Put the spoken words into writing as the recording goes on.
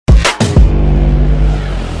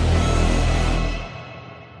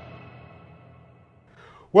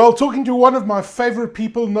Well, talking to one of my favorite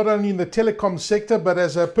people, not only in the telecom sector, but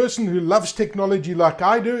as a person who loves technology like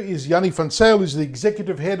I do, is Jannie van Zyl, who's the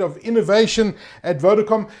Executive Head of Innovation at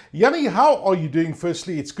Vodacom. Jannie, how are you doing?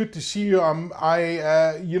 Firstly, it's good to see you.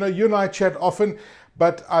 You and I chat often,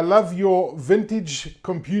 but I love your vintage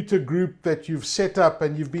computer group that you've set up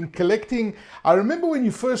and you've been collecting. I remember when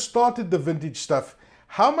you first started the vintage stuff.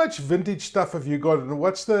 How much vintage stuff have you got, and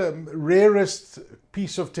what's the rarest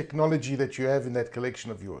piece of technology that you have in that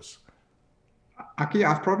collection of yours? Actually,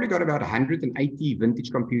 I've probably got about 180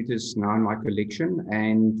 vintage computers now in my collection,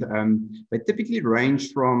 and they typically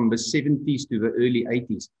range from the 70s to the early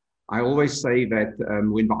 80s. I always say that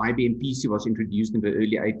when the IBM PC was introduced in the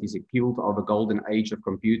early 80s, it killed off a golden age of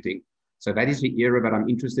computing. So that is the era that I'm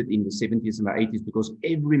interested in, the 70s and the 80s, because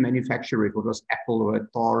every manufacturer, if it was Apple or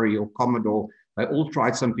Atari or Commodore, they all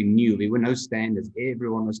tried something new. There were no standards.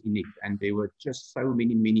 Everyone was in it. And there were just so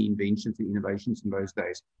many inventions and innovations in those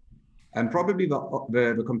days. And probably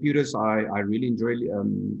the computers I really enjoy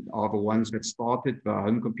are the ones that started the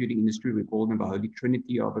home computing industry. We call them the Holy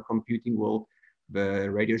Trinity of the computing world. The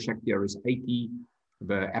Radio Shack TRS-80,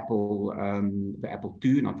 the Apple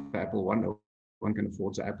II, not the Apple I. No one can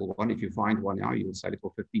afford the Apple I. If you find one now, you'll sell it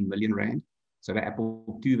for 15 million rand. So the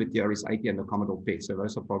Apple II, the TRS-80, and the Commodore PET. So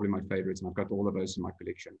those are probably my favorites, and I've got all of those in my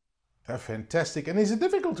collection. Fantastic. And is it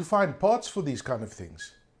difficult to find parts for these kind of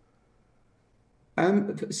things?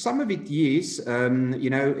 Some of it, yes.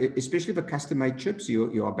 Especially the custom-made chips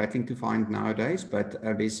you are battling to find nowadays, but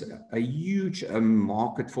there's a huge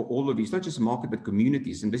market for all of these, not just a market, but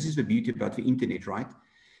communities. And this is the beauty about the internet, right?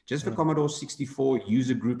 Just the Commodore 64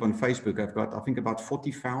 user group on Facebook, I've got, I think, about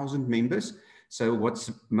 40,000 members. So what's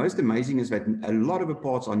most amazing is that a lot of the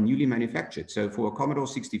parts are newly manufactured. So for a Commodore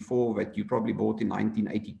 64 that you probably bought in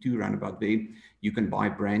 1982, around about there, you can buy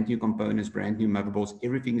brand new components, brand new motherboards,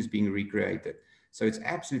 everything is being recreated. So it's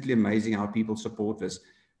absolutely amazing how people support this.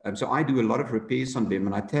 So I do a lot of repairs on them.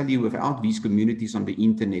 And I tell you, without these communities on the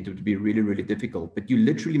internet, it would be really difficult. But you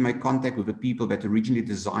literally make contact with the people that originally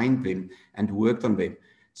designed them and worked on them.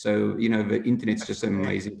 So, the internet's just an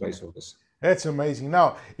amazing place for this. That's amazing.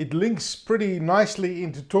 Now, it links pretty nicely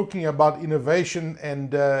into talking about innovation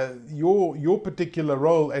and your particular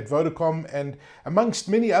role at Vodacom, and amongst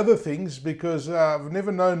many other things, because I've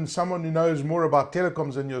never known someone who knows more about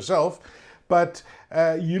telecoms than yourself. But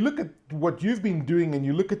you look at what you've been doing and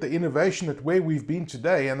you look at the innovation at where we've been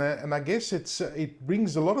today, and I guess it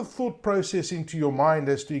brings a lot of thought process into your mind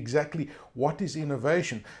as to exactly what is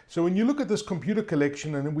innovation. So when you look at this computer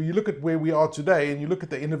collection and when you look at where we are today and you look at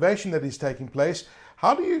the innovation that is taking place,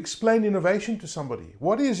 how do you explain innovation to somebody?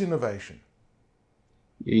 What is innovation?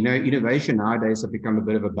 Innovation nowadays has become a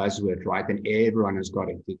bit of a buzzword, right? And everyone has got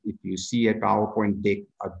it. If you see a PowerPoint deck,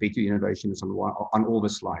 I bet you innovation is on all the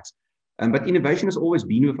slides. But innovation has always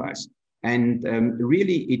been with us. And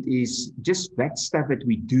really, it is just that stuff that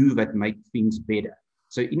we do that make things better.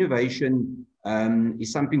 So innovation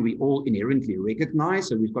is something we all inherently recognize.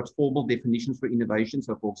 So we've got formal definitions for innovation.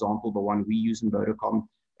 So, for example, the one we use in Vodacom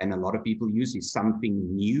and a lot of people use is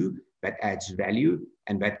something new that adds value.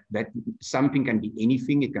 And that something can be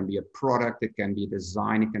anything. It can be a product, it can be a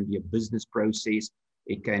design, it can be a business process.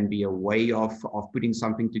 It can be a way of putting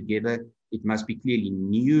something together. It must be clearly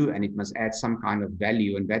new and it must add some kind of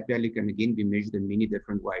value. And that value can again be measured in many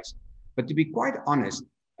different ways. But to be quite honest,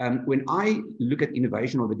 when I look at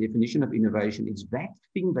innovation or the definition of innovation, it's that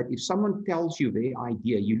thing that if someone tells you their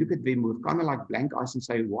idea, you look at them with kind of like blank eyes and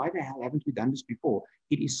say, why the hell haven't we done this before?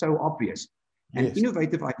 It is so obvious. And yes,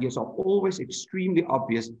 innovative ideas are always extremely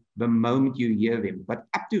obvious the moment you hear them. But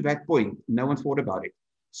up to that point, no one thought about it.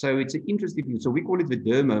 So it's an interesting thing. So we call it the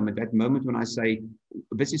DER moment, that moment when I say,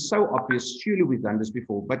 this is so obvious, surely we've done this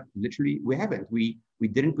before, but literally we haven't. We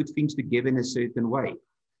didn't put things together in a certain way.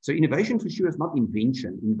 So innovation for sure is not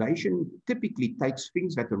invention. Innovation typically takes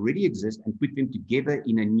things that already exist and put them together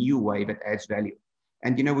in a new way that adds value.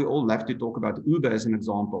 And we all love to talk about Uber as an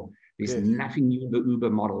example. There's nothing new in the Uber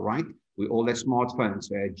model, right? We all have smartphones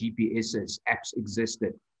where GPSs, apps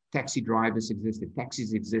existed. Taxi drivers existed,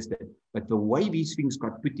 taxis existed, but the way these things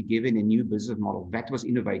got put together in a new business model, that was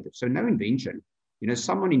innovative. So no invention.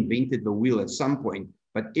 Someone invented the wheel at some point,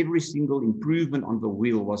 but every single improvement on the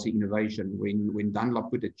wheel was the innovation. When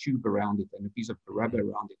Dunlop put a tube around it and a piece of rubber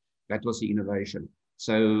around it, that was the innovation.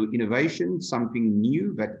 So innovation, something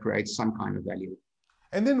new that creates some kind of value.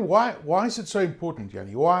 And then why is it so important,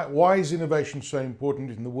 Jannie? Why is innovation so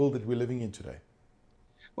important in the world that we're living in today?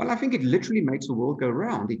 Well, I think it literally makes the world go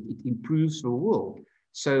round. It improves the world.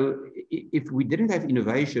 So if we didn't have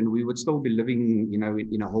innovation, we would still be living,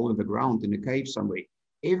 in a hole in the ground, in a cave somewhere.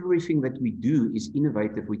 everything that we do is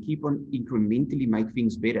innovative. We keep on incrementally make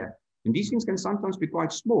things better. And these things can sometimes be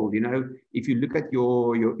quite small. You know, if you look at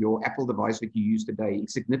your Apple device that you use today,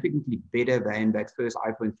 it's significantly better than that first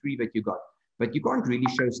iPhone 3 that you got. But you can't really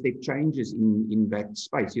show step changes in that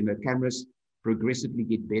space. You know, cameras progressively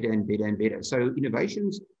get better and better and better. So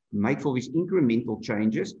innovations make for these incremental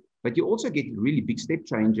changes, but you also get really big step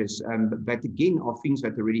changes that again are things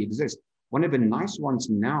that already exist. One of the nice ones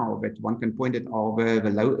now that one can point at are the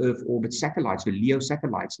low Earth orbit satellites, the LEO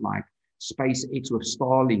satellites like SpaceX with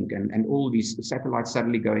Starlink and all these satellites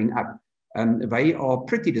suddenly going up. They are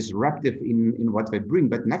pretty disruptive in what they bring,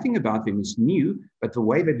 but nothing about them is new. But the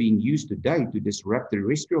way they're being used today to disrupt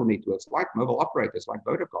terrestrial networks like mobile operators like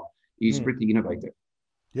Vodacom is pretty innovative.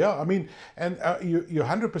 Yeah, I mean, and you're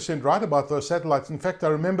 100% right about those satellites. In fact, I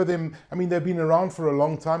remember them, I mean, they've been around for a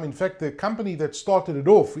long time. In fact, the company that started it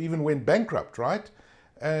off even went bankrupt, right?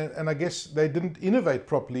 And I guess they didn't innovate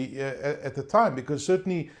properly at the time, because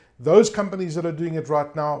certainly those companies that are doing it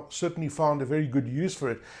right now certainly found a very good use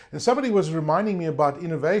for it. And somebody was reminding me about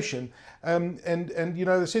innovation, and you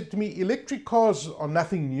know, they said to me, electric cars are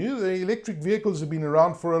nothing new. The electric vehicles have been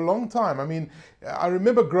around for a long time. I mean, I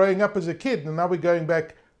remember growing up as a kid, and now we're going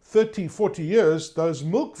back 30, 40 years, those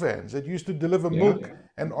milk vans that used to deliver milk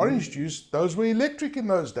and orange juice, those were electric in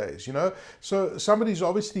those days, you know. So somebody's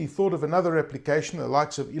obviously thought of another application, the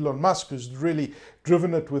likes of Elon Musk, who's really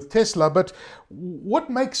driven it with Tesla. But what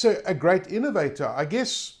makes a great innovator? I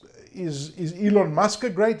guess, is Elon Musk a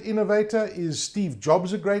great innovator? Is Steve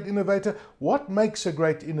Jobs a great innovator? What makes a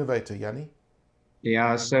great innovator, Jannie?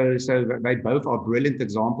 Yeah, so they both are brilliant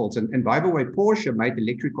examples. And by the way, Porsche made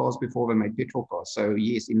electric cars before they made petrol cars. So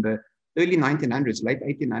yes, in the early 1900s, late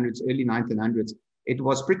 1800s, early 1900s, it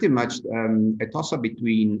was pretty much a toss-up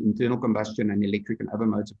between internal combustion and electric and other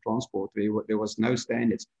modes of transport. There was no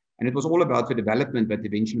standards. And it was all about the development that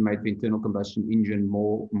eventually made the internal combustion engine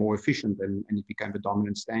more efficient, and it became the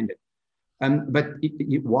dominant standard. But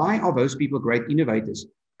why are those people great innovators?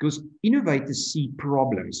 Because innovators see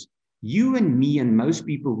problems. You and me and most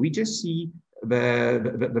people, we just see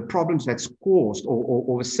the problems that's caused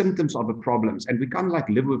or the symptoms of the problems, and we kind of like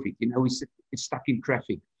live with it. You know, it's stuck in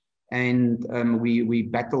traffic, and we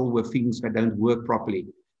battle with things that don't work properly.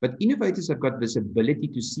 But innovators have got this ability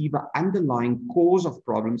to see the underlying cause of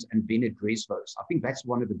problems and then address those. I think that's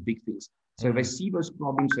one of the big things. So they see those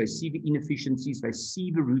problems, they see the inefficiencies, they see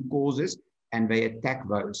the root causes, and they attack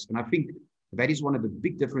those. And I think that is one of the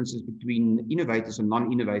big differences between innovators and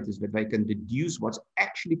non-innovators, that they can deduce what's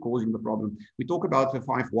actually causing the problem. We talk about the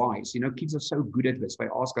 5 whys. You know, kids are so good at this. They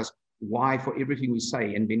ask us why for everything we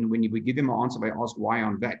say. And then when we give them an answer, they ask why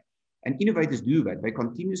on that. And innovators do that. They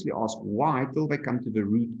continuously ask why till they come to the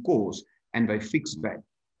root cause and they fix that.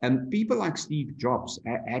 And people like Steve Jobs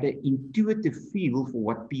had an intuitive feel for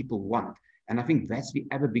what people want. And I think that's the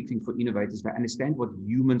other big thing for innovators. They understand what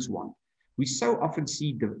humans want. We so often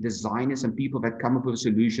see the designers and people that come up with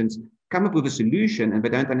solutions, come up with a solution, and they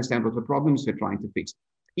don't understand what the problems they're trying to fix.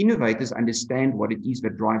 Innovators understand what it is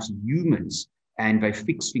that drives humans, and they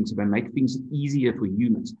fix things, and they make things easier for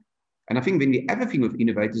humans. And I think then the other thing with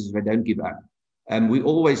innovators is they don't give up. We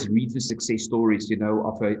always read the success stories, you know,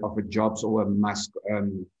 of a Jobs or a Musk,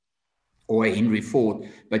 or a Henry Ford,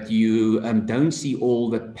 but you don't see all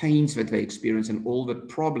the pains that they experience and all the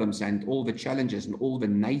problems and all the challenges and all the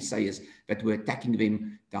naysayers that were attacking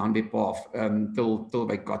them down their path till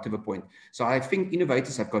they got to the point. So I think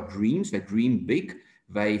innovators have got dreams, they dream big,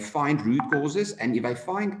 they find root causes, and if they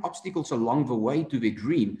find obstacles along the way to their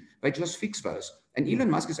dream, they just fix those. And Elon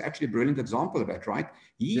Musk is actually a brilliant example of that, right?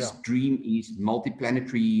 His dream is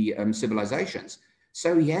multiplanetary civilizations.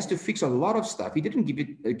 So he has to fix a lot of stuff. He didn't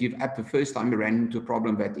give up the first time he ran into a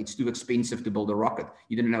problem that it's too expensive to build a rocket.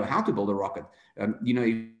 He didn't know how to build a rocket. You know,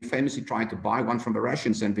 he famously tried to buy one from the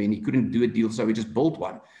Russians, and then he couldn't do a deal, so he just built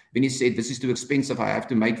one. Then he said, this is too expensive. I have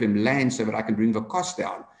to make them land so that I can bring the cost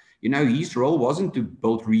down. You know, his role wasn't to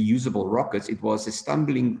build reusable rockets. It was a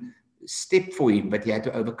stumbling step for him, but he had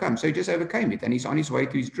to overcome. So he just overcame it, and he's on his way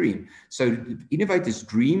to his dream. So innovators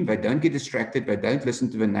dream, they don't get distracted, they don't listen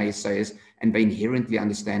to the naysayers, and they inherently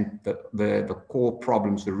understand the core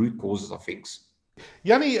problems, the root causes of things.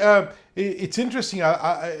 Jannie, it's interesting.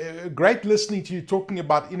 Great listening to you talking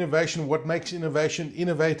about innovation, what makes innovation,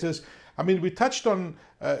 innovators. I mean, we touched on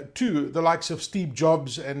two, the likes of Steve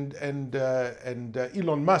Jobs and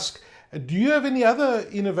Elon Musk. Do you have any other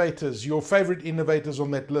innovators, your favorite innovators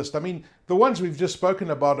on that list? I mean, the ones we've just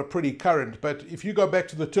spoken about are pretty current, but if you go back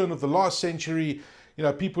to the turn of the last century, you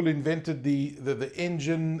know, people invented the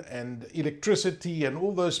engine and electricity, and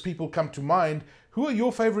all those people come to mind. Who are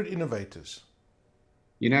your favorite innovators?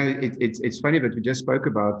 It's funny that we just spoke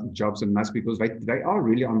about Jobs and Musk because they are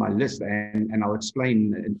really on my list, and I'll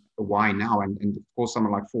explain why now. And of course,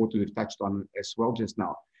 someone like Ford, who we've touched on as well just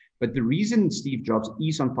now. But the reason Steve Jobs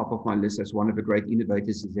is on top of my list as one of the great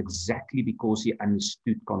innovators is exactly because he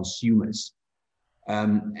understood consumers.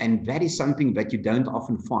 And that is something that you don't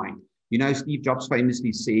often find. Steve Jobs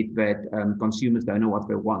famously said that consumers don't know what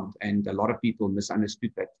they want. And a lot of people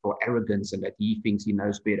misunderstood that for arrogance and that he thinks he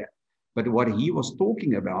knows better. But what he was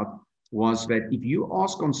talking about was that if you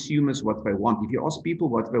ask consumers what they want, if you ask people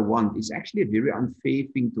what they want, it's actually a very unfair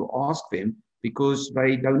thing to ask them because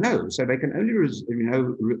they don't know. So they can only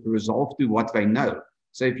resolve to what they know.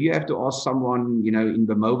 So if you have to ask someone, in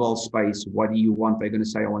the mobile space, what do you want? They're going to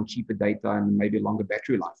say, I want cheaper data and maybe longer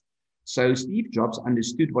battery life. So Steve Jobs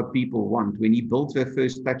understood what people want when he built the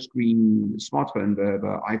first touchscreen smartphone,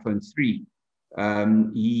 the iPhone 3,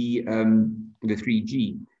 the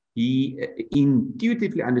 3G. He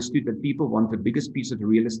intuitively understood that people want the biggest piece of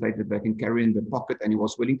real estate that they can carry in their pocket, and he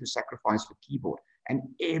was willing to sacrifice the keyboard. And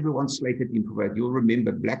everyone slated him for that. You'll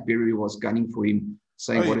remember BlackBerry was gunning for him,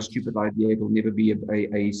 saying, what a stupid idea, it will never be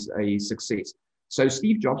a success. So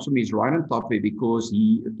Steve Jobs for me is right on top there because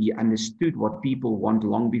he understood what people want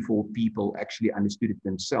long before people actually understood it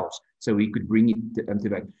themselves. So he could bring it to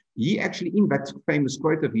that. He actually, in that famous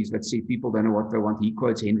quote of his that said people don't know what they want, he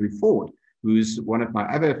quotes Henry Ford, who's one of my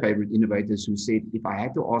other favorite innovators, who said, if I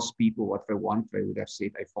had to ask people what they want, they would have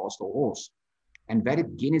said a faster horse. And that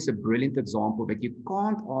again is a brilliant example that you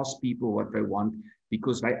can't ask people what they want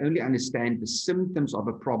because they only understand the symptoms of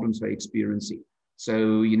the problems they're experiencing.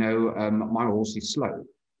 So, my horse is slow,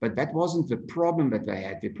 but that wasn't the problem that they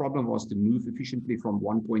had. The problem was to move efficiently from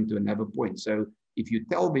one point to another point. So if you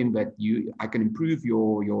tell them that I can improve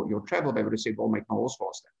your travel, they would have said, well, make my horse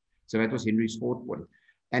faster. So that was Henry Ford's point.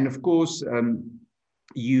 And of course,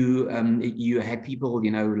 you had people,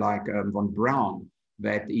 like Von Braun,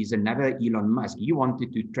 that is another Elon Musk. He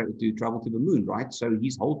wanted to travel to the moon, right? So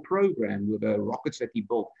his whole program with the rockets that he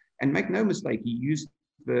built, and make no mistake, he used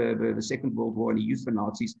the Second World War and he used the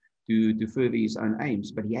Nazis to further his own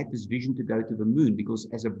aims. But he had this vision to go to the moon because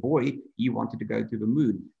as a boy, he wanted to go to the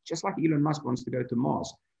moon, just like Elon Musk wants to go to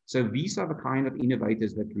Mars. So these are the kind of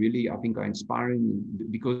innovators that really, I think, are inspiring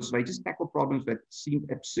because they just tackle problems that seem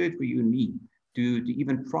absurd for you and me to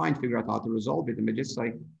even try and figure out how to resolve it. And they just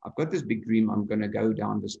say, I've got this big dream, I'm going to go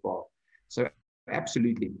down this path. So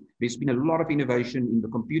absolutely. There's been a lot of innovation in the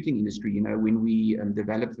computing industry. When we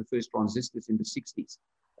developed the first transistors in the 60s,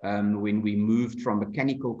 when we moved from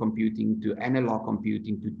mechanical computing to analog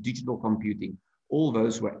computing to digital computing, all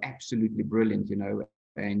those were absolutely brilliant,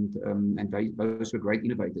 and those were great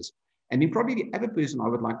innovators. And then probably the other person I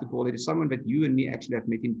would like to call it is someone that you and me actually have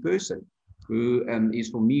met in person, who is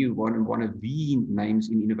for me one of the names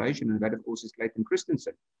in innovation, and that of course is Clayton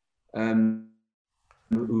Christensen,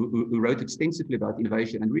 who wrote extensively about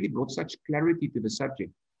innovation and really brought such clarity to the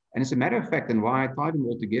subject. And as a matter of fact, and why I tie them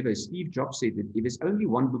all together, Steve Jobs said that if there's only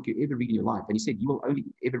one book you ever read in your life, and he said you will only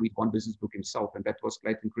ever read one business book himself, and that was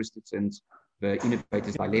Clayton Christensen's The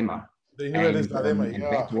Innovator's Dilemma. The Innovator's Dilemma, and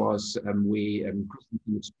that was where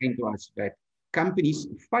Christensen explained to us that companies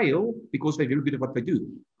fail because they're very good at what they do.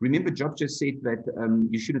 Remember, Jobs just said that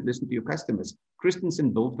you shouldn't listen to your customers.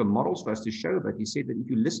 Christensen built the models for us to show that. He said that if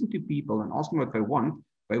you listen to people and ask them what they want,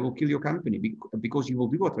 they will kill your company because you will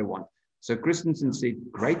do what they want. So Christensen said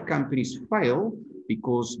great companies fail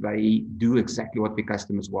because they do exactly what the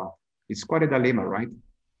customers want. It's quite a dilemma, right?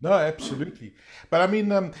 No, absolutely. But I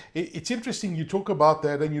mean, it's interesting you talk about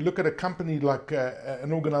that and you look at a company like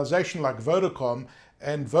an organization like Vodacom,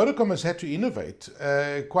 and Vodacom has had to innovate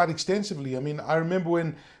quite extensively. I mean, I remember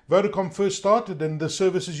when Vodacom first started and the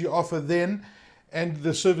services you offer then and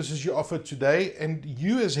the services you offer today, and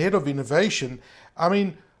you as head of innovation, I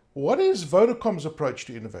mean, what is Vodacom's approach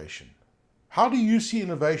to innovation? How do you see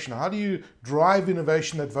innovation? How do you drive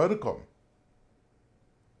innovation at Vodacom?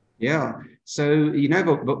 Yeah, so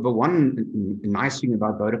the one nice thing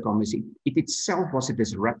about Vodacom is it itself was a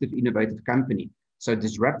disruptive, innovative company. So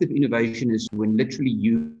disruptive innovation is when literally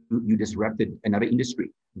you disrupted another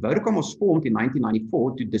industry. Vodacom was formed in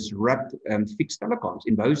 1994 to disrupt fixed telecoms.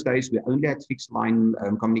 In those days, we only had fixed line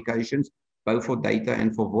communications, both for data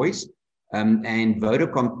and for voice. And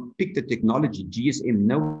Vodacom picked the technology, GSM.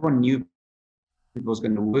 No one knew it was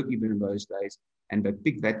going to work even in those days. And they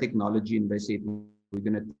picked that technology and they said, we're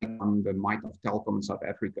going to take on the might of Telkom in South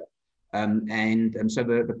Africa. So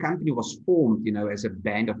the company was formed, as a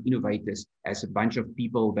band of innovators, as a bunch of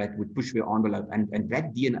people that would push the envelope. And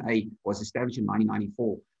that DNA was established in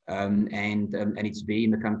 1994. And it's there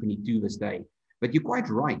in the company to this day. But you're quite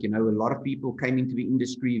right. A lot of people came into the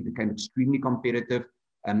industry, became extremely competitive.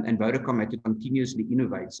 And Vodacom had to continuously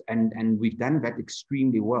innovate. And we've done that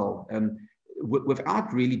extremely well.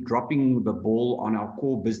 Without really dropping the ball on our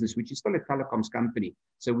core business, which is still a telecoms company.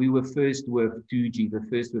 So we were first with 2G, the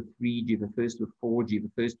first with 3G, the first with 4G,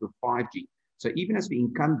 the first with 5G. So even as the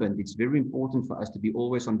incumbent, it's very important for us to be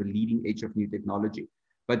always on the leading edge of new technology.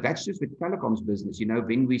 But that's just the telecoms business. You know,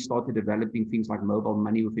 when we started developing things like mobile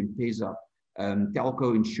money with M-Pesa,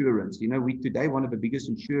 telco insurance, you know, we today one of the biggest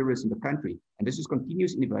insurers in the country. And this is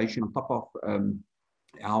continuous innovation on top of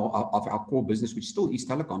our core business, which still is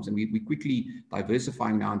telecoms, and we're quickly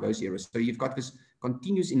diversifying now in those areas. So you've got this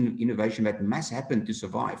continuous innovation that must happen to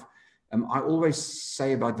survive. I always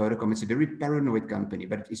say about Vodacom, it's a very paranoid company,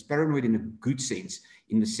 but it's paranoid in a good sense,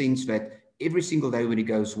 in the sense that every single day when it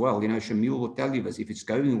goes well, you know, Shamil will tell you this, if it's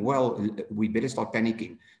going well, we better start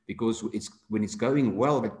panicking, because it's when it's going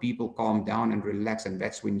well that people calm down and relax, and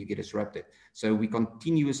that's when you get disrupted. So we're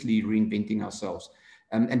continuously reinventing ourselves.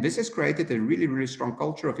 And this has created a really, really strong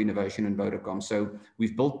culture of innovation in Vodacom. So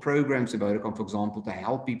we've built programs in Vodacom, for example, to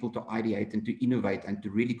help people to ideate and to innovate and to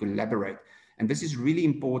really collaborate. And this is really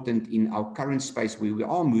important in our current space, where we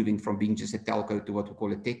are moving from being just a telco to what we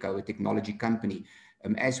call a techco, a technology company.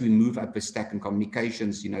 As we move up the stack in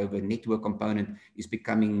communications, you know, the network component is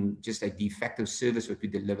becoming just a de facto service that we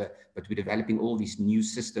deliver, but we're developing all these new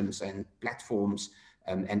systems and platforms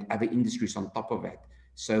and other industries on top of that.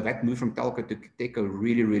 So that move from telco to techco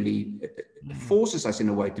really, really forces us in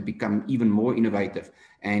a way to become even more innovative.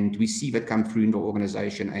 And we see that come through in the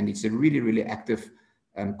organization. And it's a really, really active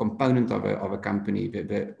component of a company.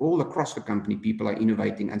 All across the company, people are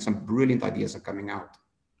innovating, and some brilliant ideas are coming out.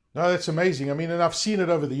 No, that's amazing. I mean, and I've seen it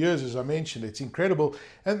over the years, as I mentioned. It's incredible.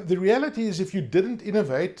 And the reality is, if you didn't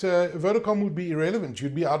innovate, Vodacom would be irrelevant.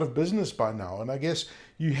 You'd be out of business by now. And I guess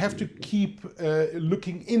you have to keep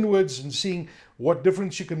looking inwards and seeing what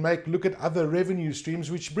difference you can make, look at other revenue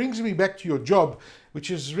streams, which brings me back to your job,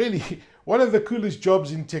 which is really one of the coolest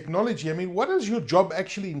jobs in technology. I mean, what does your job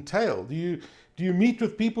actually entail? Do you meet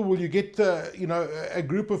with people? Will you get, you know, a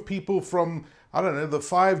group of people from, I don't know, the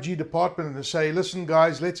 5G department and say, listen,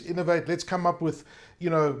 guys, let's innovate. Let's come up with, you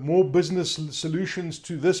know, more business solutions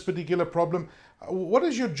to this particular problem. What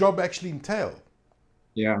does your job actually entail?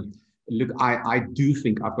 Yeah, look, I do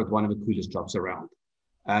think I've got one of the coolest jobs around.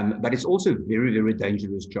 But it's also a very, very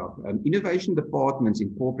dangerous job. Innovation departments in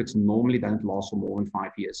corporates normally don't last for more than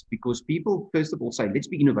 5 years, because people, first of all, say, let's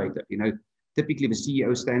be innovative. You know, typically the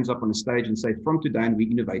CEO stands up on the stage and says, from today on, we're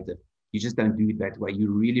innovative. You just don't do it that way.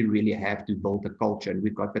 You really, really have to build a culture, and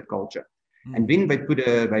we've got that culture. And then they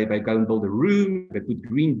go and build a room. They put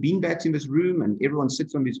green beanbags in this room, and everyone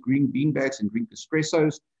sits on these green beanbags and drink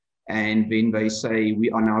espressos. And then they say, we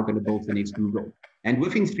are now going to build the next Google. And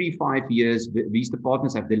within 3-5 years, these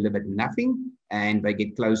departments have delivered nothing, and they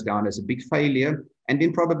get closed down as a big failure. And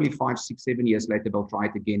then probably 5, 6, 7 years later, they'll try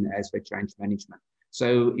it again as they change management.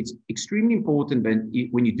 So it's extremely important that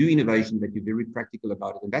when you do innovation, that you're very practical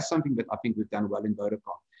about it. And that's something that I think we've done well in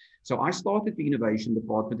Vodacom. So I started the innovation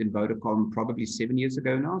department in Vodacom probably 7 years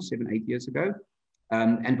ago now, 7, 8 years ago.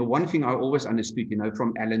 And the one thing I always understood, you know,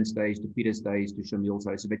 from Alan's days to Peter's days to Shamil's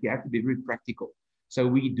days, is that you have to be very practical. So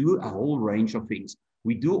we do a whole range of things.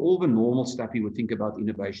 We do all the normal stuff you would think about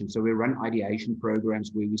innovation. So we run ideation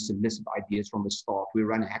programs where we solicit ideas from the staff. We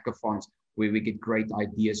run hackathons where we get great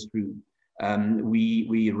ideas through.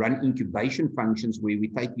 We run incubation functions where we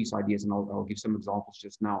take these ideas, and I'll give some examples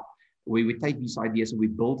just now, where we take these ideas and we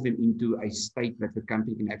build them into a state that the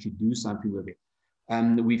company can actually do something with it.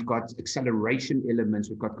 We've got acceleration elements,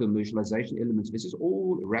 we've got commercialization elements. This is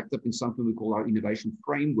all wrapped up in something we call our innovation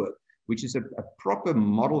framework, which is a proper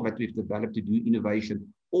model that we've developed to do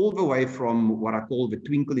innovation, all the way from what I call the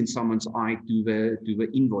twinkle in someone's eye to the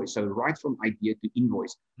invoice. So right from idea to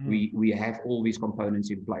invoice, we have all these components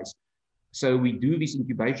in place. So we do these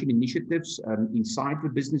incubation initiatives inside the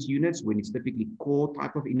business units when it's typically core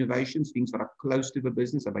type of innovations, things that are close to the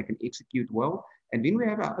business that they can execute well. And then we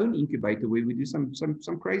have our own incubator where we do some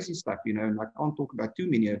crazy stuff, you know, and I can't talk about too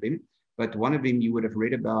many of them, but one of them you would have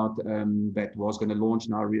read about that was going to launch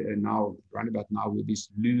around about now with these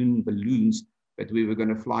loon balloons that we were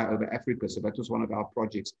going to fly over Africa. So that was one of our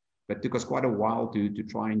projects, but took us quite a while to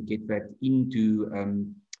try and get that into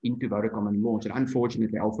Vodacom and launch. And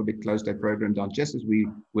unfortunately, Alphabet closed that program down just as we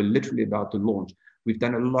were literally about to launch. We've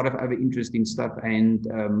done a lot of other interesting stuff, and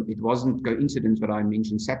it wasn't coincidence that I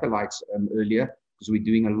mentioned satellites earlier, because we're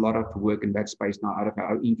doing a lot of work in that space now out of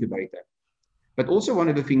our incubator. But also one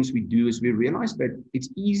of the things we do is we realize that it's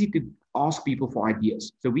easy to ask people for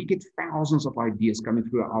ideas. So we get thousands of ideas coming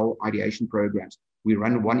through our ideation programs. We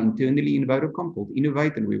run one internally in Vodacom called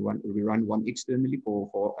Innovate, and we run one externally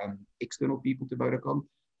for external people to Vodacom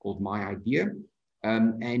called My Idea.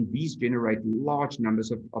 And these generate large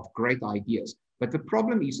numbers of great ideas. But the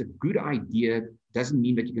problem is a good idea doesn't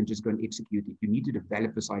mean that you can just go and execute it. You need to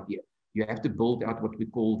develop this idea. You have to build out what we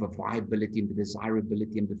call the viability and the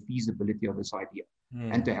desirability and the feasibility of this idea.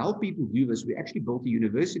 And to help people do this, we actually built a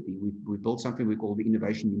university. We built something we call the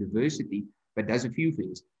Innovation University that does a few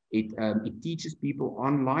things. It teaches people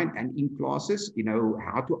online and in classes,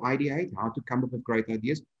 how to ideate, how to come up with great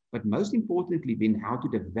ideas, but most importantly, then how to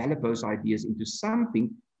develop those ideas into something.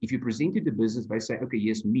 If you present it to business, they say, okay,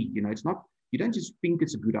 yes, meet. It's not, you don't just think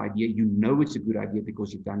it's a good idea, it's a good idea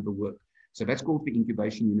because you've done the work. So that's called the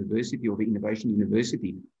Incubation University or the Innovation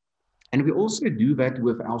University. And we also do that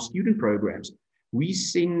with our student programs. We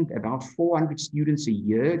send about 400 students a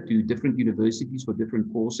year to different universities for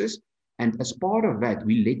different courses. And as part of that,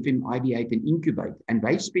 we let them ideate and incubate. And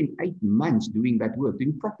they spend 8 months doing that work,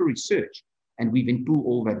 doing proper research. And we then pull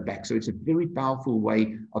all that back. So it's a very powerful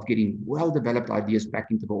way of getting well-developed ideas back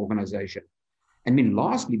into the organization. And then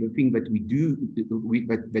lastly, the thing that we do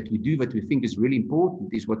that we think is really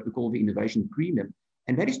important is what we call the innovation premium.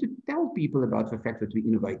 And that is to tell people about the fact that we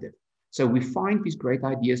innovated. So we find these great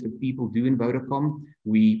ideas that people do in Vodacom.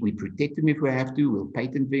 We protect them if we have to. We'll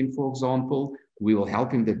patent them, for example. We will help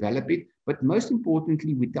them develop it. But most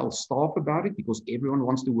importantly, we tell staff about it because everyone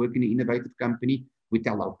wants to work in an innovative company. We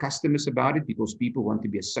tell our customers about it because people want to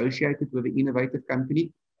be associated with an innovative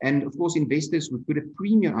company. And of course, investors would put a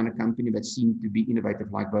premium on a company that seemed to be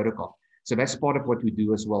innovative like Vodacom. So that's part of what we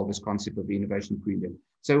do as well, this concept of the innovation premium.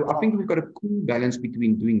 So I think we've got a cool balance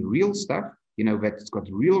between doing real stuff, that's got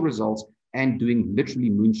real results, and doing literally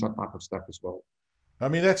moonshot type of stuff as well. I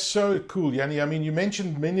mean, that's so cool, Jannie. I mean, you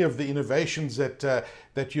mentioned many of the innovations that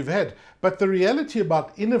you've had, but the reality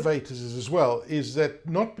about innovators as well is that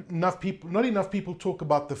not enough people talk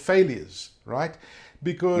about the failures, right?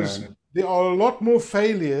 Because there are a lot more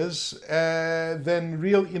failures than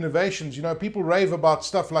real innovations. People rave about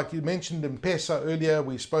stuff like you mentioned M-Pesa earlier.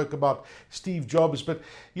 We spoke about Steve Jobs, but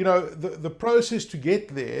the process to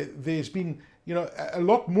get there, there's been a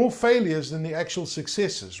lot more failures than the actual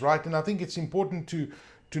successes, right? And I think it's important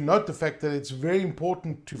to note the fact that it's very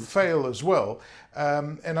important to fail as well.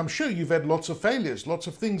 And I'm sure you've had lots of failures, lots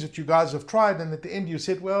of things that you guys have tried, and at the end you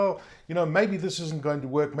said, well, maybe this isn't going to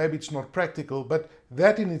work, maybe it's not practical, but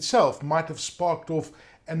that in itself might have sparked off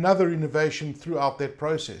another innovation throughout that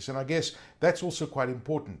process. And I guess that's also quite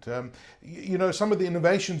important. Some of the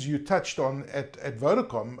innovations you touched on at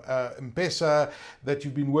Vodacom, M-Pesa, that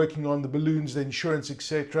you've been working on, the balloons, the insurance,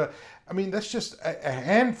 etc. I mean, that's just a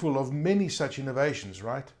handful of many such innovations,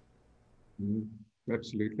 right?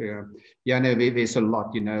 Absolutely. There's a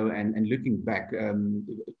lot, and looking back,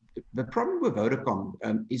 the problem with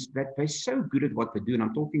Vodacom is that they're so good at what they do. And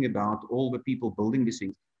I'm talking about all the people building these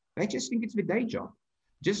things. They just think it's their day job.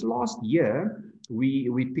 Just last year,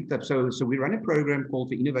 we picked up, so we run a program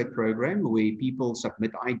called the Innovate program where people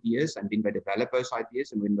submit ideas and then they develop those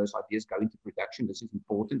ideas. And when those ideas go into production, this is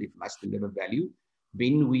important, it must deliver value.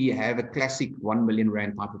 Then we have a classic 1 million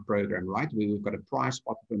rand type of program, right? Where we've got a prize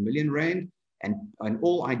pot of R1 million and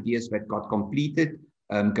all ideas that got completed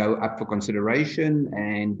go up for consideration.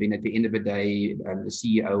 And then at the end of the day, the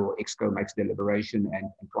CEO or Exco makes deliberation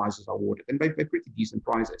and prizes are awarded. And they're pretty decent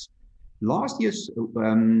prizes. Last year's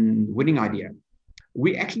winning idea,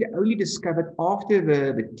 we actually only discovered after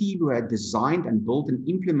the team who had designed and built and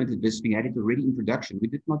implemented this thing had it already in production. We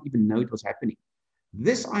did not even know it was happening.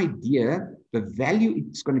 This idea, the value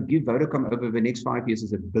it's going to give Vodacom over the next 5 years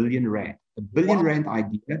is R1 billion. R1 billion rand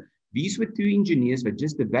idea. These were two engineers that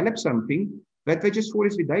just developed something that they just thought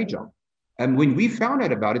is their day job. And when we found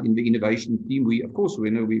out about it in the innovation team, we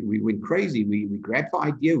went crazy. We grabbed the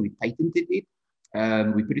idea, we patented it.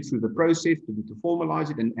 We put it through the process to formalize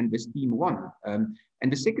it, and this team won.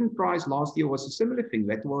 And the second prize last year was a similar thing.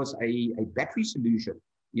 That was a battery solution.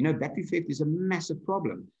 Battery theft is a massive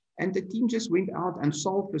problem. And the team just went out and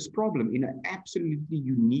solved this problem in an absolutely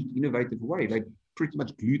unique, innovative way. They pretty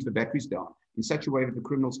much glued the batteries down in such a way that the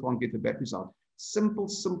criminals can't get the batteries out. Simple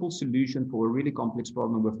solution for a really complex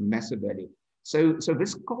problem with massive value. So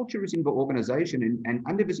this culture is in the organization, and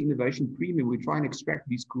under this innovation premium, we try and extract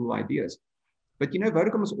these cool ideas. But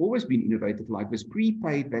Vodacom has always been innovative like this.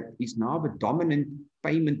 Prepaid, that is now the dominant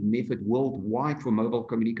payment method worldwide for mobile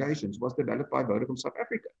communications, was developed by Vodacom South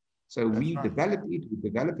Africa. So we developed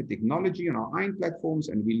the technology on our own platforms,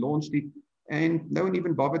 and we launched it. And no one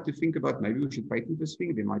even bothered to think about maybe we should patent this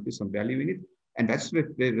thing. There might be some value in it. And that's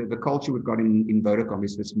the culture we've got in Vodacom,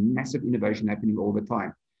 is this massive innovation happening all the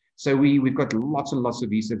time. So we've got lots and lots of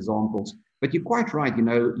these examples. But you're quite right,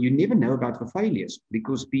 you never know about the failures,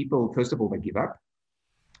 because people, first of all, they give up.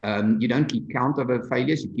 You don't keep count of the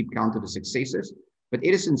failures, you keep count of the successes. But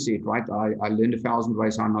Edison said, right, I learned 1,000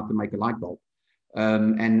 ways how not to make a light bulb.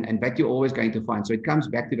 And that you're always going to find. So it comes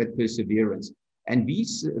back to that perseverance. And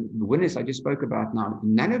these winners I just spoke about now,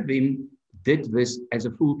 none of them did this as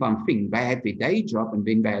a full-time thing. They had their day job, and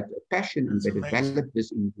then they had a passion, and they developed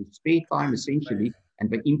this in their spare time, essentially, and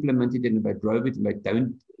they implemented it, and they drove it, and they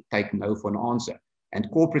don't take no for an answer. And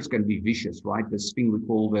corporates can be vicious, right? This thing we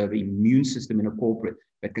call the immune system in a corporate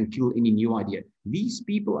that can kill any new idea. These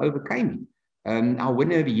people overcame it. Our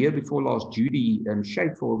winner the year before last, Judy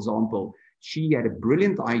Shape, for example, she had a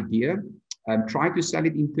brilliant idea, tried to sell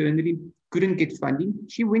it internally, couldn't get funding.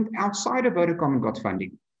 She went outside of Vodacom and got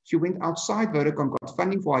funding. She went outside Vodacom, got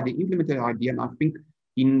funding for her, they implemented the idea, and I think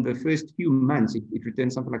in the first few months, it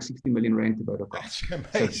returned something like 60 million rand to Vodacom. So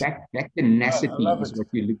that tenacity is what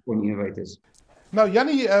you look for in innovators. Now,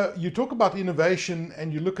 Jannie, you talk about innovation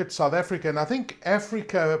and you look at South Africa, and I think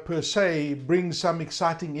Africa per se brings some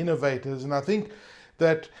exciting innovators. And I think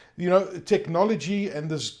that, technology and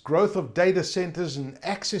this growth of data centers and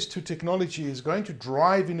access to technology is going to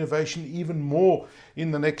drive innovation even more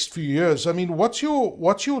in the next few years. I mean, what's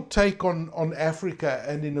your take on Africa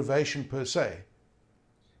and innovation per se?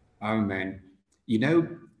 Oh, man.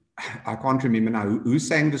 I can't remember now who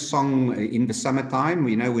sang the song in the summertime.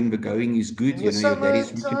 When the going is good. In the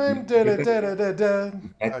summertime,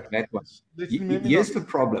 that one. Here's the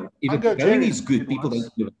problem: if the going is good, people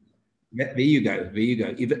don't innovate. There you go.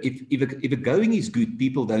 If the going is good,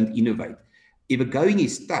 people don't innovate. If the going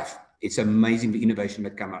is tough, it's amazing the innovation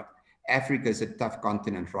that come out. Africa is a tough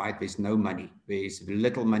continent, right? There's no money. There's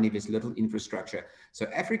little money. There's little infrastructure. So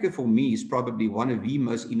Africa, for me, is probably one of the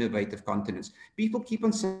most innovative continents. People keep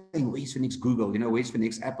on saying, where's the next Google? Where's the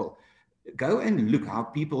next Apple? Go and look how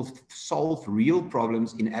people solve real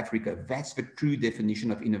problems in Africa. That's the true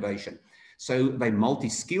definition of innovation. So they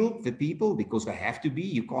multi-skilled, the people, because they have to be.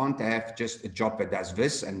 You can't have just a job that does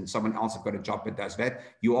this and someone else has got a job that does that.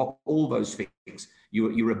 You are all those things.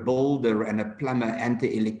 You're a builder and a plumber and an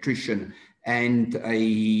electrician and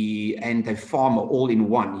a farmer all in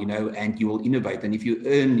one, and you will innovate. And if you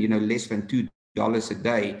earn, less than $2 a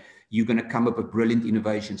day, you're going to come up with brilliant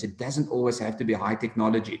innovations. It doesn't always have to be high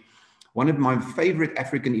technology. One of my favorite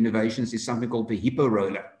African innovations is something called the Hippo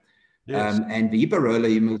Roller. Yes. And the Hippo Roller,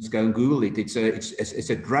 you must go and Google it. It's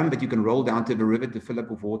a drum that you can roll down to the river to fill up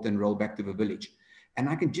with water and roll back to the village. And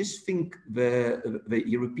I can just think the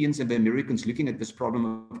Europeans and the Americans looking at this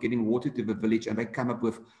problem of getting water to the village, and they come up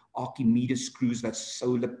with Archimedes screws that's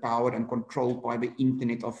solar powered and controlled by the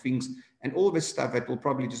Internet of Things and all this stuff that will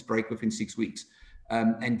probably just break within 6 weeks.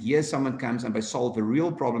 And here someone comes and they solve a real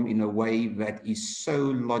problem in a way that is so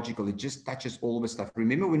logical. It just touches all the stuff.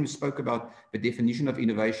 Remember when we spoke about the definition of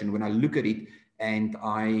innovation, when I look at it and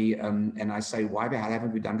I say, why the hell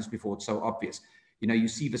haven't we done this before? It's so obvious. You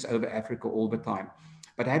see this over Africa all the time.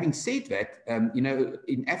 But having said that,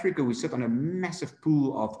 in Africa, we sit on a massive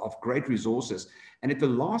pool of great resources. And at the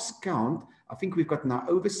last count, I think we've got now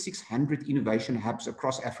over 600 innovation hubs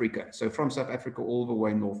across Africa. So from South Africa all the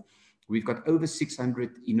way north. We've got over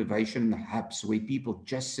 600 innovation hubs where people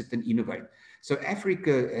just sit and innovate. So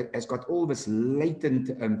Africa has got all this latent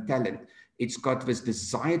talent. It's got this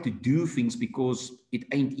desire to do things because it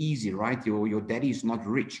ain't easy, right? Your daddy is not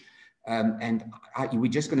rich. We're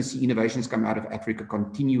just going to see innovations come out of Africa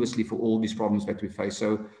continuously for all these problems that we face.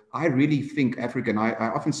 So I really think Africa, and I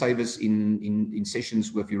often say this in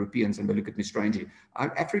sessions with Europeans, and they look at me strangely,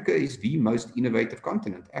 Africa is the most innovative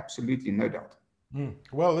continent, absolutely, no doubt.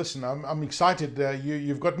 Well, listen, I'm excited.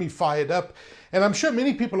 You've got me fired up, and I'm sure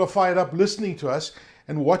many people are fired up listening to us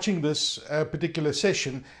and watching this particular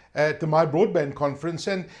session at the My Broadband conference.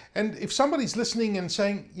 And if somebody's listening and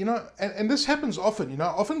saying, and this happens often, I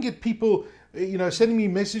often get people, sending me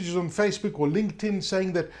messages on Facebook or LinkedIn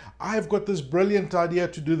saying that I've got this brilliant idea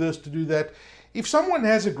to do this, to do that. If someone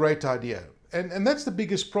has a great idea, and that's the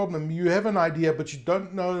biggest problem. You have an idea, but you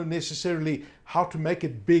don't know necessarily how to make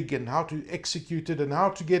it big and how to execute it and how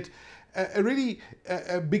to get a really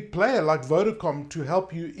big player like Vodacom to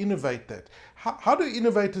help you innovate that. How do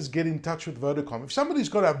innovators get in touch with Vodacom? If somebody's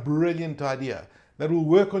got a brilliant idea that will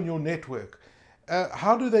work on your network,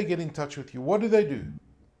 how do they get in touch with you? What do they do?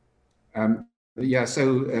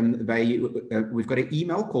 We've got an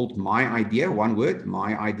email called myidea, one word,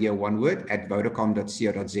 at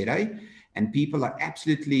vodacom.co.za. And people are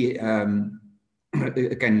absolutely can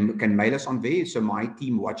mail us on there. So my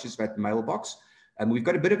team watches that mailbox. We've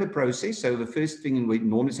got a bit of a process. So the first thing we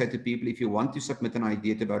normally say to people, if you want to submit an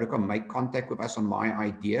idea to Vodacom, make contact with us on My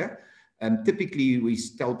Idea. Typically, we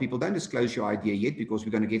tell people, don't disclose your idea yet, because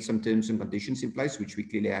we're going to get some terms and conditions in place, which we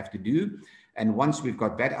clearly have to do. And once we've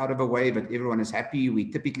got that out of the way, but everyone is happy,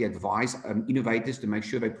 we typically advise innovators to make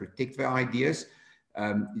sure they protect their ideas.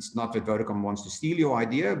 It's not that Vodacom wants to steal your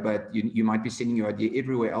idea, but you might be sending your idea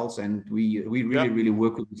everywhere else. And we really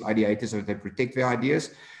work with these ideators so that they protect their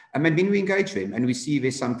ideas. And then we engage them and we see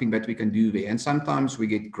there's something that we can do there. And sometimes we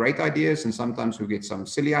get great ideas and sometimes we get some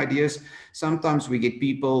silly ideas. Sometimes we get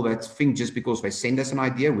people that think just because they send us an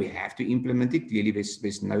idea, we have to implement it. Clearly,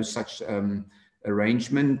 there's no such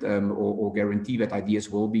arrangement or guarantee that ideas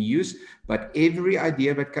will be used. But every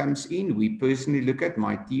idea that comes in, we personally look at,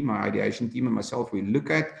 my team, my ideation team and myself, we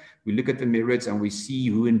look at the merits and we see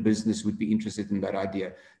who in business would be interested in that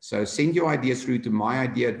idea. So send your ideas through to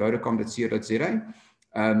myidea@vodacom.co.za.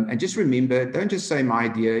 And just remember, don't just say my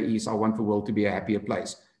idea is I want the world to be a happier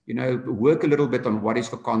place. Work a little bit on what is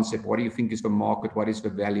the concept, what do you think is the market, what is the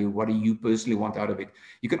value, what do you personally want out of it.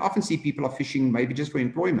 You can often see people are fishing maybe just for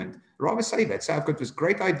employment. Rather say that. Say, I've got this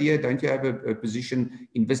great idea. Don't you have a position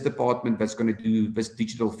in this department that's going to do this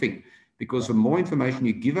digital thing? Because the more information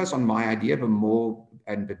you give us on My Idea, the more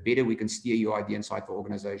and the better we can steer your idea inside the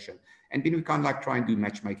organization. And then we kind of like try and do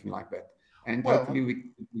matchmaking like that. And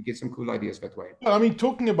hopefully we get some cool ideas that way. Well, I mean,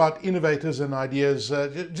 talking about innovators and ideas,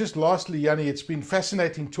 just lastly, Jannie, it's been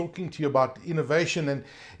fascinating talking to you about innovation, and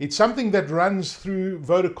it's something that runs through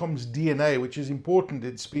Vodacom's DNA, which is important.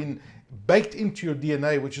 It's been baked into your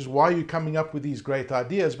DNA, which is why you're coming up with these great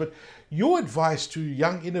ideas. But your advice to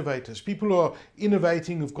young innovators, people who are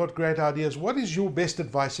innovating, who've got great ideas, what is your best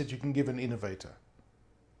advice that you can give an innovator?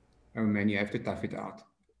 Oh man, you have to tough it out.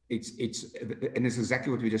 And it's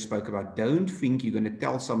exactly what we just spoke about. Don't think you're going to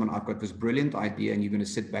tell someone, I've got this brilliant idea, and you're going to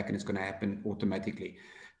sit back and it's going to happen automatically.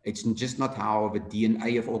 It's just not how the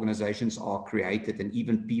DNA of organizations are created, and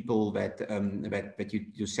even people that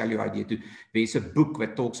you sell your idea to. There's a book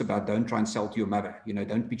that talks about don't try and sell to your mother.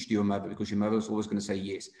 Don't pitch to your mother, because your mother is always going to say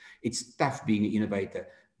yes. It's tough being an innovator.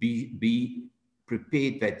 Be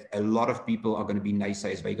prepared that a lot of people are going to be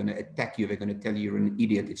naysayers. They're going to attack you. They're going to tell you you're an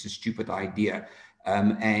idiot. It's a stupid idea.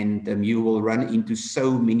 And you will run into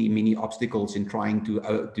so many obstacles in trying to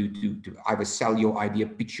either sell your idea,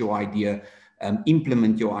 pitch your idea,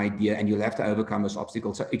 implement your idea, and you'll have to overcome those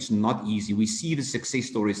obstacles. So it's not easy. We see the success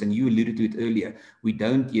stories, and you alluded to it earlier. We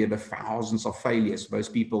don't hear the thousands of failures. Those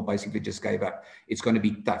people basically just gave up. It's going to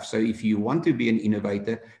be tough. So if you want to be an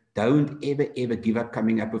innovator, don't ever give up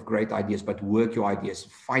coming up with great ideas, but work your ideas,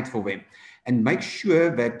 fight for them. And make sure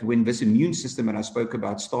that when this immune system that I spoke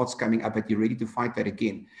about starts coming up, that you're ready to fight that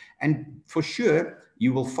again. And for sure,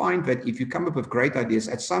 you will find that if you come up with great ideas,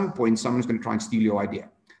 at some point, someone's going to try and steal your idea.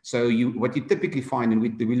 So what you typically find, and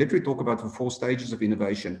we literally talk about the 4 stages of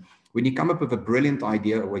innovation. When you come up with a brilliant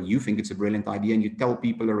idea, or when you think it's a brilliant idea, and you tell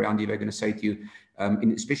people around you, they're going to say to you,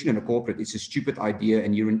 especially in a corporate, it's a stupid idea,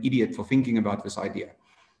 and you're an idiot for thinking about this idea.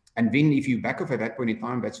 And then if you back off at that point in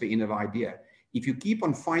time, that's the end of the idea. If you keep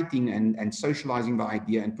on fighting and socializing the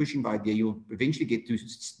idea and pushing the idea, you'll eventually get to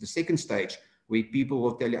the second stage, where people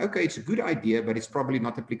will tell you, okay, it's a good idea, but it's probably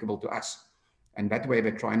not applicable to us. And that way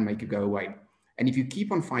they try and make you go away. And if you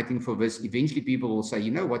keep on fighting for this, eventually people will say, you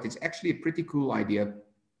know what, it's actually a pretty cool idea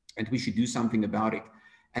and we should do something about it.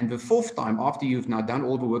 And the 4th time, after you've now done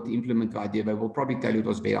all the work to implement the idea, they will probably tell you it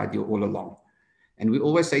was their idea all along. And we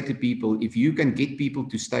always say to people, if you can get people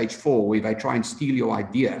to stage 4, where they try and steal your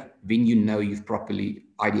idea, then you know you've properly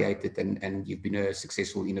ideated and you've been a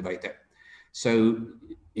successful innovator. So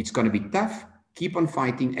it's going to be tough. Keep on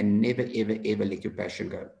fighting and never, ever let your passion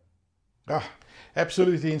go.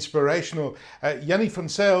 Absolutely inspirational. Jannie van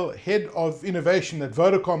Zyl, Head of Innovation at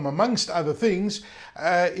Vodacom, amongst other things.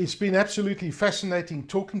 It's been absolutely fascinating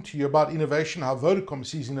talking to you about innovation, how Vodacom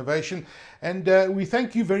sees innovation. And we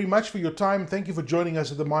thank you very much for your time. Thank you for joining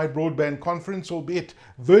us at the My Broadband Conference, albeit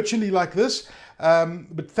virtually like this.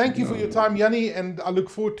 But thank you for your time, Jannie, and I look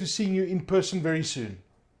forward to seeing you in person very soon.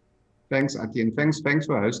 Thanks, Ati, and thanks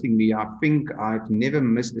for hosting me. I think I've never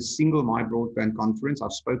missed a single My Broadband Conference.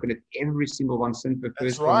 I've spoken at every single one since the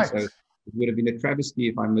first one, so it would have been a travesty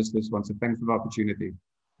if I missed this one. So thanks for the opportunity.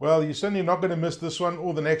 Well, you're certainly not going to miss this one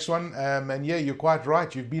or the next one. And yeah, you're quite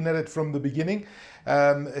right. You've been at it from the beginning.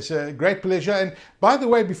 It's a great pleasure. And by the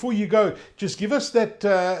way, before you go, just give us that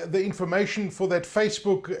the information for that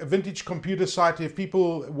Facebook Vintage Computer site if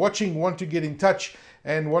people watching want to get in touch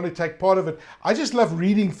and want to take part of it. I just love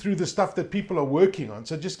reading through the stuff that people are working on.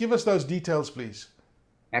 So just give us those details, please.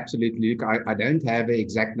 Absolutely. Look, I don't have an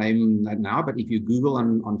exact name now, but if you Google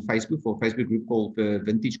on Facebook, for a Facebook group called the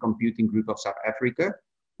Vintage Computing Group of South Africa,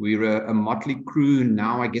 we're a motley crew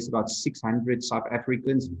now, I guess about 600 South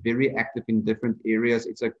Africans, very active in different areas.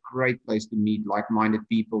 It's a great place to meet like-minded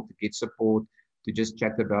people, to get support, to just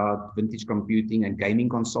chat about vintage computing, and gaming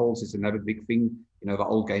consoles is another big thing. You know, the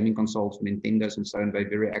old gaming consoles, Nintendos and so on, they're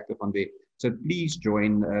very active on there. So please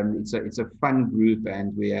join. It's a fun group,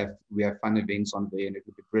 and we have fun events on there, and it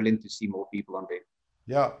would be brilliant to see more people on there.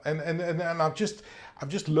 Yeah, and I've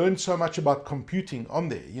just learned so much about computing on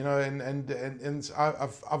there, you know, and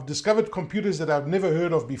I've discovered computers that I've never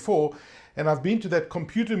heard of before, and I've been to that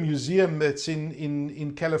computer museum that's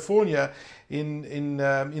in California, in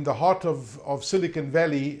the heart of Silicon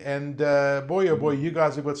Valley, and boy oh boy, you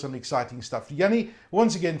guys have got some exciting stuff. Yanni,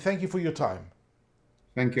 once again, thank you for your time.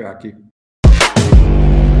 Thank you, Aki.